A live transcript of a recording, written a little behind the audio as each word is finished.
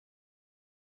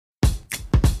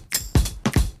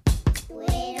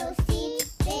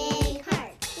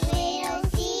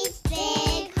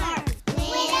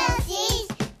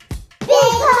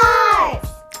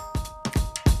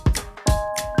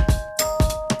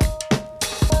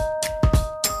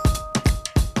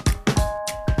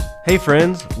Hey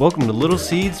friends, welcome to Little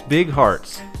Seeds, Big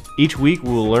Hearts. Each week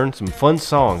we will learn some fun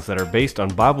songs that are based on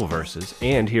Bible verses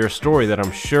and hear a story that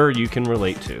I'm sure you can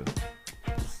relate to.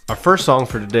 Our first song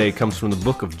for today comes from the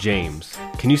book of James.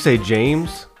 Can you say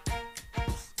James?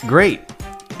 Great!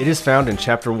 It is found in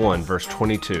chapter 1, verse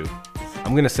 22.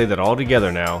 I'm going to say that all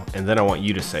together now, and then I want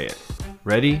you to say it.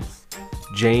 Ready?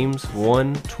 James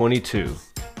 1:22.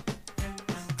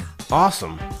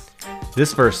 Awesome!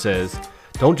 This verse says,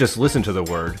 "Don't just listen to the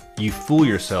word, you fool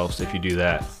yourselves if you do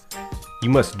that. You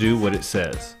must do what it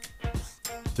says."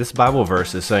 This Bible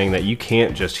verse is saying that you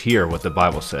can't just hear what the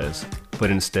Bible says,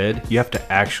 but instead you have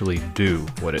to actually do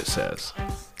what it says.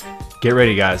 Get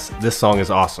ready guys, this song is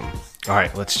awesome.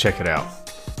 Alright, let's check it out.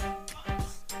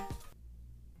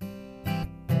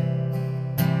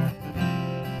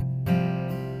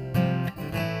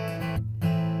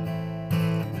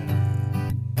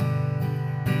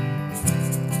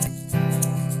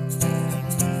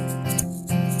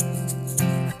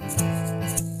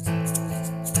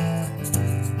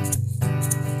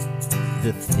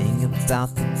 The thing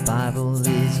about the Bible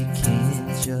is you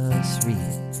can't just read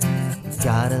it. You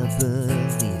gotta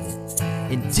believe it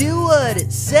and do what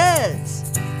it says.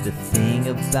 The thing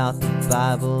about the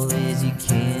Bible is you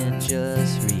can't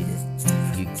just read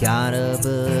it. You gotta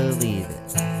believe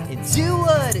it and do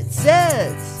what it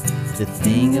says. The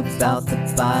thing about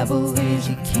the Bible is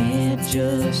you can't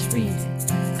just read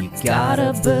it. You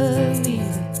gotta believe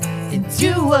it and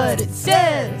do what it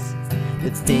says. The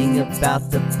thing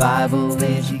about the Bible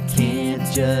is you can't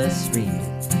just read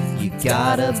it. You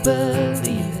gotta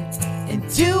believe it and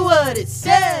do what it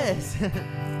says.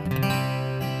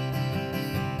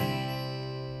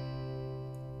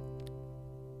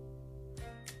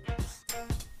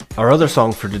 Our other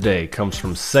song for today comes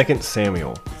from 2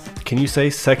 Samuel. Can you say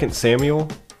 2 Samuel?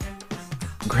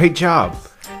 Great job!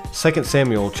 2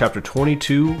 Samuel chapter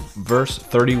 22, verse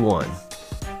 31.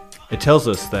 It tells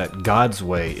us that God's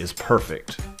way is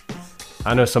perfect.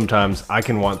 I know sometimes I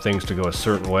can want things to go a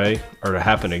certain way or to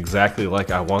happen exactly like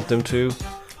I want them to,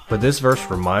 but this verse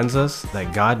reminds us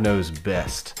that God knows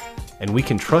best, and we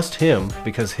can trust Him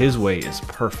because His way is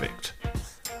perfect.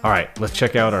 Alright, let's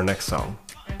check out our next song.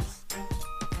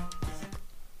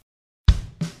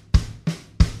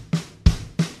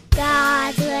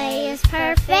 God's way is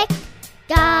perfect.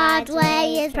 God's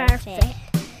way is perfect.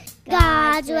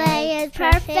 God's way is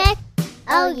perfect.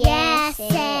 Oh yes,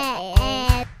 it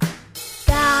is.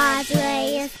 God's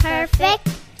way is perfect.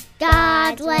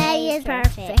 God's way is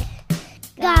perfect.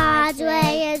 God's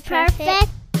way is perfect.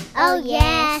 Oh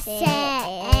yes, it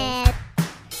is.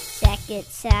 2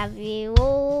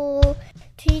 Samuel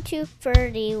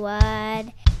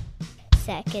 22:31.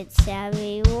 2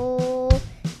 Samuel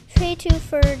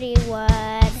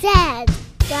 22:31 says,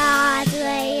 God's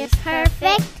way is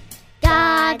perfect.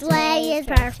 God's way is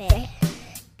perfect.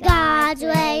 God's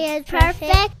way is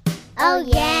perfect. Oh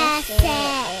yes, it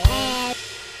is.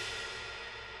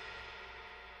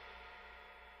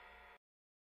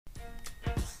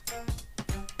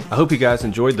 I hope you guys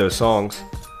enjoyed those songs.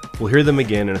 We'll hear them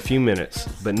again in a few minutes,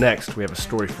 but next we have a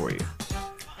story for you.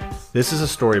 This is a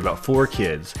story about 4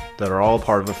 kids that are all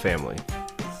part of a family.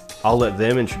 I'll let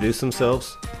them introduce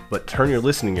themselves, but turn your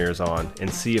listening ears on and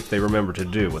see if they remember to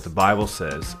do what the Bible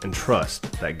says and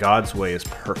trust that God's way is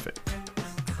perfect.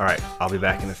 Alright, I'll be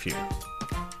back in a few.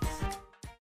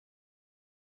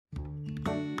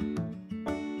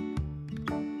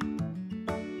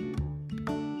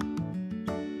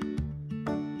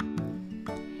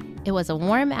 It was a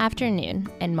warm afternoon,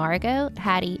 and Margot,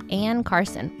 Hattie, and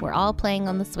Carson were all playing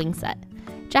on the swing set.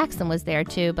 Jackson was there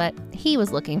too, but he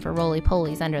was looking for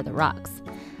roly-polies under the rocks.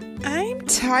 I'm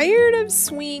tired of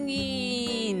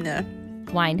swinging,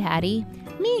 Whined Hattie.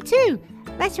 Me too.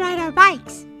 Let's ride our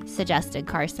bikes, Suggested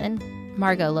Carson.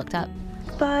 Margot looked up.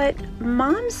 But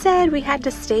Mom said we had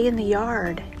to stay in the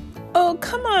yard. Oh,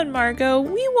 come on, Margot.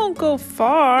 We won't go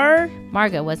far.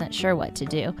 Margot wasn't sure what to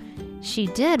do. She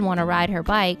did want to ride her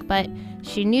bike, but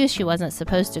she knew she wasn't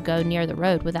supposed to go near the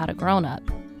road without a grown-up.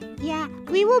 Yeah,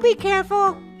 we will be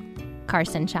careful,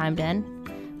 Carson chimed in.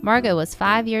 Margot was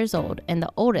 5 years old and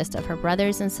the oldest of her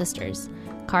brothers and sisters.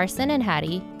 Carson and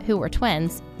Hattie, who were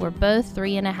twins, were both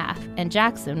 3.5, and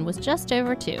Jackson was just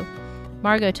over 2.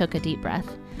 Margot took a deep breath.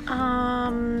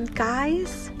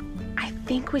 Guys, I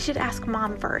think we should ask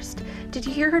Mom first. Did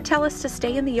you hear her tell us to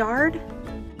stay in the yard?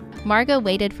 Margot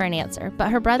waited for an answer,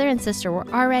 but her brother and sister were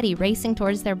already racing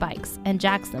towards their bikes, and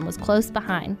Jackson was close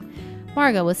behind.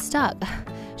 Margot was stuck.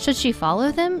 Should she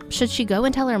follow them? Should she go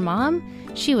and tell her mom?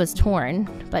 She was torn,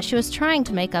 but she was trying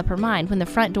to make up her mind when the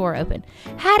front door opened.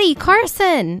 "Hattie,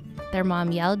 Carson!" their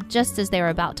mom yelled just as they were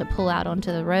about to pull out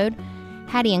onto the road.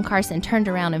 Hattie and Carson turned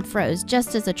around and froze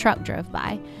just as a truck drove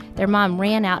by. Their mom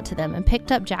ran out to them and picked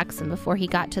up Jackson before he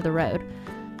got to the road.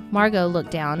 Margot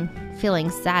looked down, feeling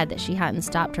sad that she hadn't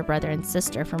stopped her brother and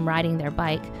sister from riding their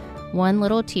bike. One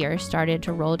little tear started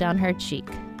to roll down her cheek.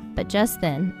 But just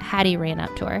then, Hattie ran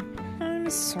up to her. I'm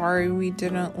sorry we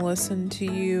didn't listen to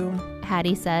you.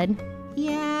 Hattie said.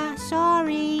 Yeah,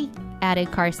 sorry.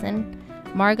 Added Carson.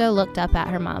 Margot looked up at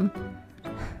her mom.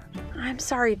 I'm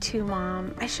sorry too,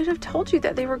 Mom. I should have told you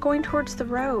that they were going towards the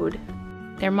road.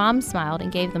 Their mom smiled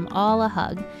and gave them all a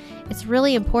hug. It's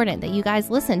really important that you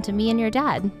guys listen to me and your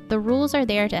dad. The rules are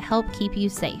there to help keep you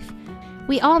safe.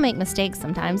 We all make mistakes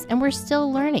sometimes, and we're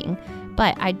still learning.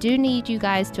 But I do need you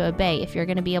guys to obey if you're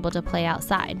going to be able to play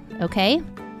outside, okay?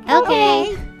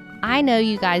 Okay. I know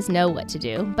you guys know what to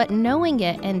do, but knowing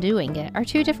it and doing it are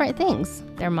two different things,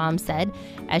 their mom said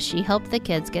as she helped the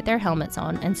kids get their helmets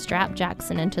on and strap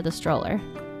Jackson into the stroller.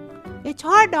 It's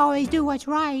hard to always do what's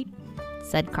right.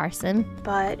 Said Carson.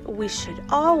 But we should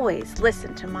always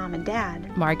listen to Mom and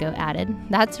Dad. Margot added.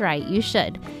 That's right, you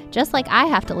should. Just like I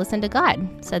have to listen to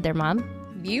God, said their mom.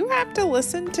 You have to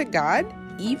listen to God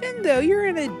even though you're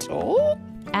an adult?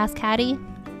 Asked Hattie.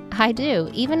 I do.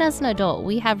 Even as an adult,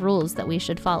 we have rules that we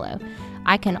should follow.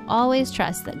 I can always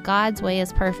trust that God's way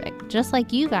is perfect, just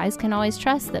like you guys can always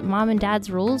trust that Mom and Dad's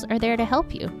rules are there to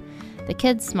help you. The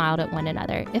kids smiled at one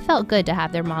another. It felt good to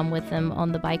have their mom with them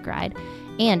on the bike ride,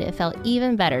 and it felt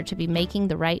even better to be making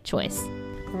the right choice.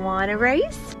 Want a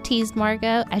race? Teased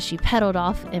Margot as she pedaled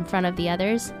off in front of the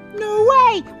others. No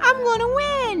way! I'm gonna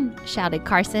win! Shouted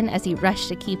Carson as he rushed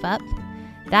to keep up.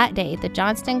 That day, the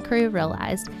Johnston crew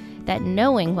realized that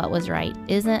knowing what was right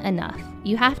isn't enough.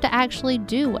 You have to actually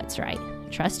do what's right.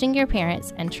 Trusting your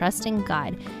parents and trusting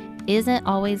God isn't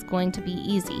always going to be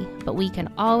easy, but we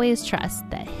can always trust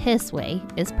that His way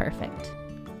is perfect.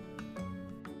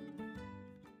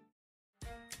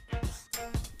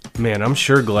 Man, I'm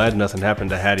sure glad nothing happened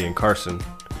to Hattie and Carson.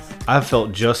 I've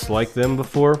felt just like them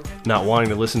before, not wanting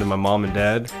to listen to my mom and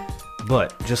dad.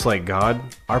 But just like God,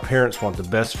 our parents want the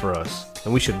best for us,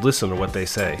 and we should listen to what they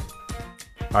say.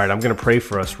 Alright, I'm going to pray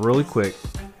for us really quick,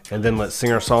 and then let's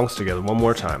sing our songs together one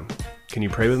more time. Can you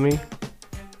pray with me?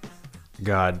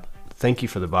 God, thank you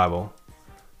for the Bible.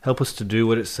 Help us to do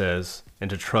what it says, and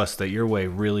to trust that your way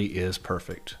really is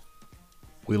perfect.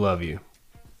 We love you.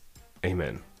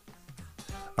 Amen.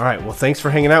 Alright, well thanks for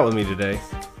hanging out with me today.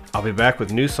 I'll be back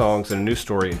with new songs and a new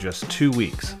story in just 2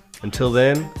 weeks. Until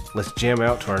then, let's jam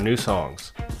out to our new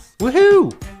songs.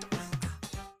 Woohoo!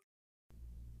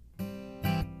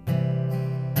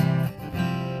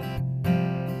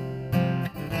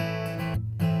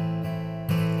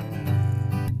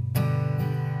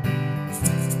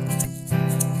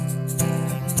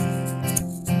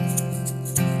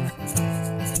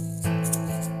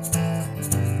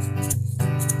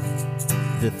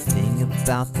 The thing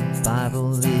about the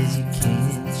Bible is you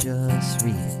can't just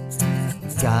read it. You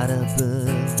gotta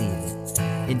believe it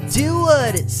and do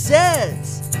what it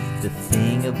says. The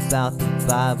thing about the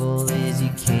Bible is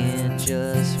you can't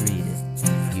just read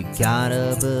it. You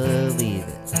gotta believe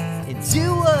it and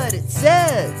do what it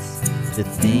says. The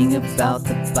thing about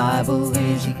the Bible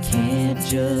is you can't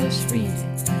just read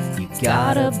it. You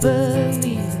gotta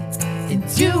believe it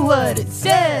and do what it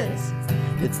says.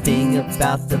 The thing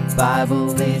about the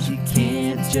Bible is you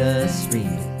can't just read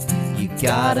it. You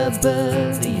gotta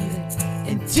believe it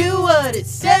and do what it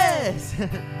says.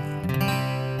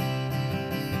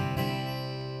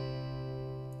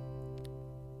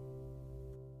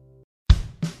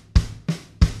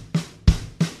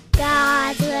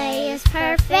 God's way is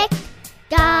perfect.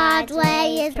 God's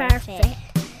way is perfect.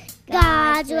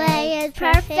 God's way is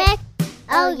perfect.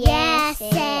 Oh yes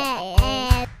it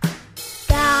is.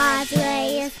 God's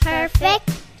way is perfect.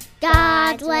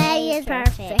 God's way is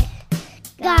perfect.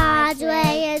 God's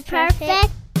way is perfect.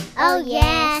 Oh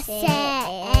yes it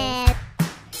is.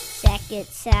 2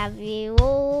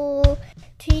 Samuel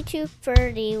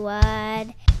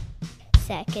 3:31.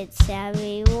 2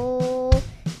 Samuel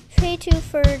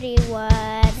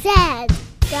 3:31 says,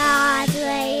 God's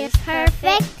way is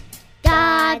perfect.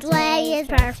 God's way is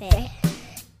perfect.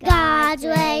 God's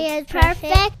way is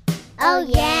perfect. Oh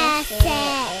yes it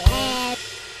is.